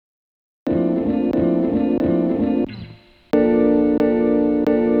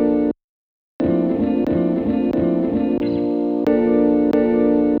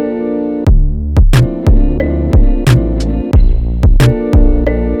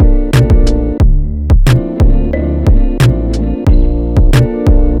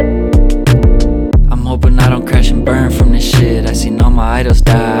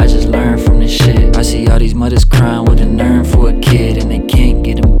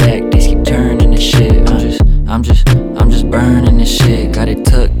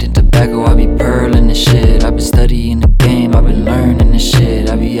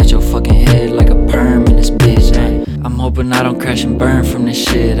crash and burn from this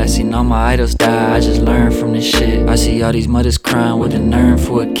shit. I seen all my idols die, I just learned from this shit. I see all these mothers crying with an urn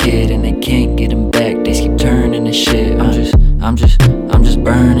for a kid, and they can't get him back, they keep turning this shit. I'm just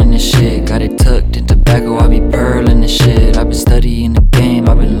burning this shit. Got it tucked in tobacco, I be pearling this shit. I been studying the game,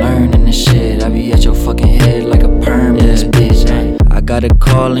 I been learning this shit. I be at your fucking head like a perm in this bitch. I got a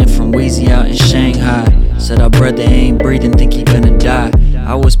call in from Weezy out in Shanghai. Said our brother ain't breathing, think he gonna die.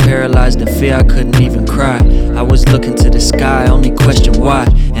 I was paralyzed in fear, I couldn't even cry. I was looking to the sky, only question why.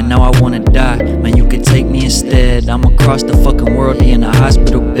 And now I wanna die, man you could take me instead. I'm across the fucking world, he in a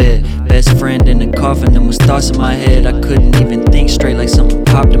hospital bed. Best friend in the coffin, there was thoughts in my head. I couldn't even think straight, like something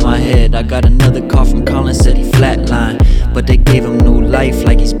popped in my head. I got another call from Colin, said he flatlined, but they gave him new life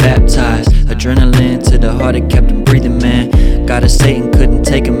like he's baptized. Adrenaline to the heart, it kept him breathing, man. Got a Satan, couldn't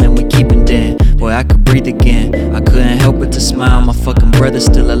take him and we keep him then. Boy, I could breathe again, I couldn't help but to smile. My fucking brother's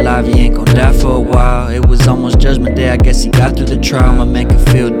still alive, he ain't gon' die for a while. It was almost judgment day, I guess he got through the trial. My man could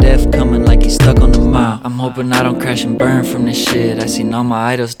feel death coming like he's stuck on the mile. I'm hoping I don't crash and burn from this shit. I seen all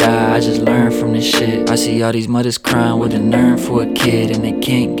my idols die, I just learned from this shit. I see all these mothers crying with an urn for a kid, and they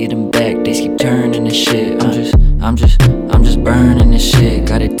can't get him back, they keep turning this shit. I'm just burning this shit.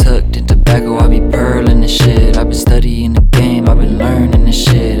 Got it tucked in tobacco, I be pearling this shit. I been studying the game, I been learning this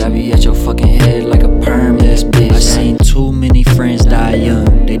shit. I be at your fucking head like a perm in this bitch. I seen too many friends die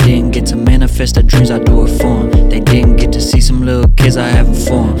young. They didn't get to manifest their dreams, I do it for them. They didn't get to see some little kids, I have it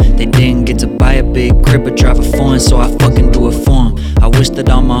for them. They didn't get to buy a big crib or drive a foreign, so I fucking do it for them. I wish that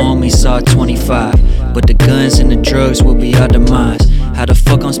all my homies saw 25, but the guns and the drugs will be our demise. How the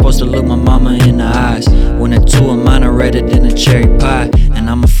fuck I'm supposed to look my mama in the eyes when the two of mine are redder than a cherry pie? And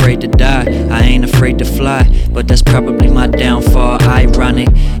I'm afraid to die, I ain't afraid to fly, but that's probably my downfall. Ironic,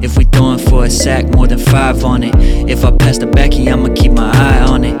 if we throwing for a sack, more than 5 on it. If I pass the backy, I'ma keep my eye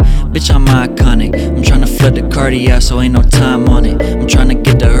on it. Bitch, I'm iconic, I'm tryna flood the cardiac, so ain't no time on it. I'm tryna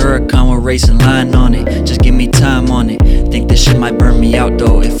get the Huracan with racing line on it, just give me time on it. Think this shit might burn me out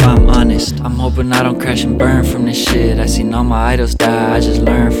though, if I'm honest. I'm hoping I don't crash and burn from this shit. I seen all my idols die, I just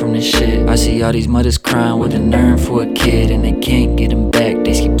learned from this shit. I see all these mothers crying with an urn for a kid, and they can't get him back,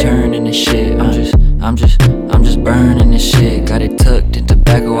 they keep turning this shit. I'm just burning this shit. Got it tucked in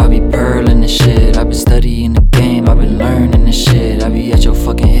tobacco, I be pearling this shit. I been studying the game, I been learning this shit. I be at your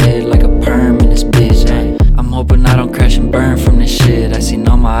fucking head like a perm in this bitch. I'm hoping I don't crash and burn from this shit. I seen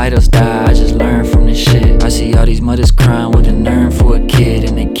all my idols die, I just learned from this shit. I see all these mothers crying with an urn for a kid,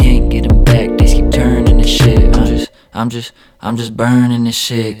 and they can't get him back, they keep turning this shit. I'm just burning this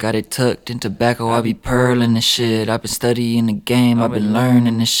shit. Got it tucked in tobacco, I be pearling this shit. I been studying the game, I been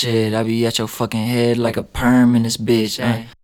learning this shit. I be at your fucking head like a perm in this bitch.